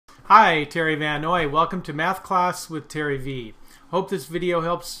Hi, Terry VanNoy. Welcome to Math Class with Terry V. Hope this video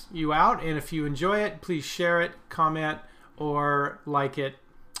helps you out, and if you enjoy it, please share it, comment, or like it.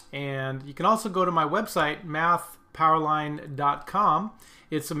 And you can also go to my website, MathPowerLine.com.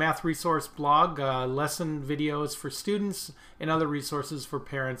 It's a math resource blog, lesson videos for students, and other resources for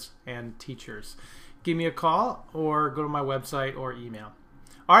parents and teachers. Give me a call or go to my website or email.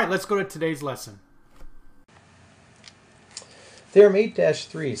 All right, let's go to today's lesson. Theorem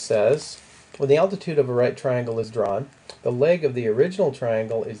 8-3 says, when the altitude of a right triangle is drawn, the leg of the original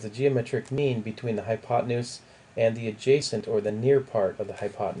triangle is the geometric mean between the hypotenuse and the adjacent or the near part of the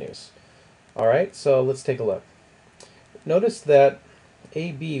hypotenuse. Alright, so let's take a look. Notice that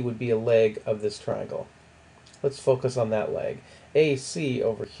AB would be a leg of this triangle. Let's focus on that leg. AC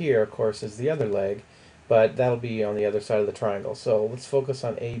over here, of course, is the other leg, but that'll be on the other side of the triangle. So let's focus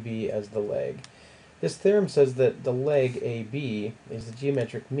on AB as the leg. This theorem says that the leg AB is the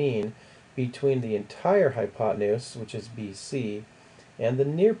geometric mean between the entire hypotenuse, which is BC, and the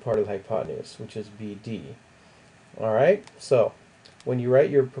near part of the hypotenuse, which is BD. Alright, so when you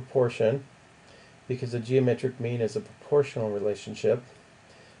write your proportion, because the geometric mean is a proportional relationship,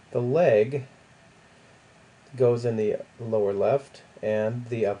 the leg goes in the lower left and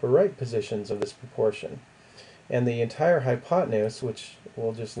the upper right positions of this proportion. And the entire hypotenuse, which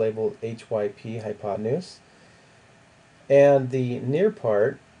we'll just label HYP, hypotenuse, and the near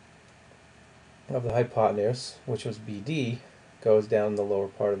part of the hypotenuse, which was BD, goes down the lower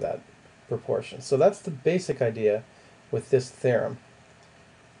part of that proportion. So that's the basic idea with this theorem.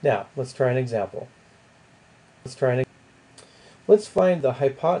 Now, let's try an example. Let's find the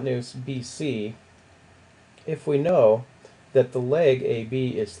hypotenuse BC if we know that the leg AB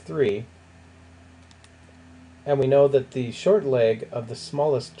is 3, and we know that the short leg of the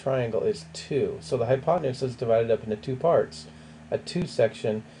smallest triangle is 2. So the hypotenuse is divided up into two parts, a 2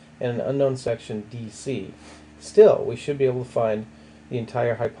 section and an unknown section DC. Still, we should be able to find the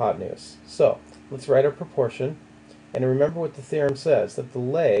entire hypotenuse. So let's write our proportion, and remember what the theorem says, that the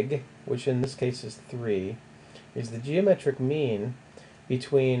leg, which in this case is 3, is the geometric mean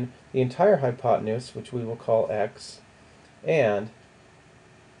between the entire hypotenuse, which we will call x, and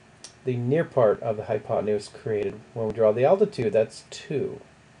the near part of the hypotenuse created when we draw the altitude. That's 2.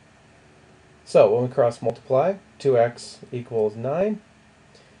 So when we cross multiply, 2x equals 9,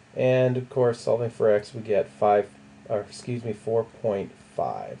 and of course solving for x we get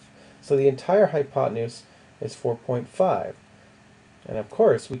 4.5. So the entire hypotenuse is 4.5, and of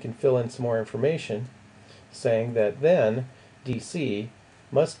course we can fill in some more information saying that then DC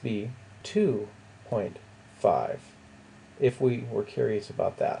must be 2.5 if we were curious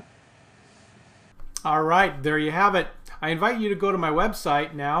about that. All right, there you have it. I invite you to go to my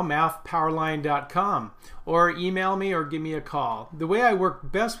website now, MathPowerLine.com, or email me or give me a call. The way I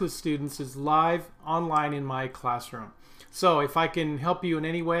work best with students is live, online in my classroom. So if I can help you in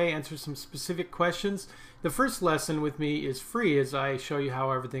any way, answer some specific questions, the first lesson with me is free as I show you how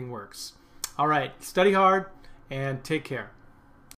everything works. All right, study hard and take care.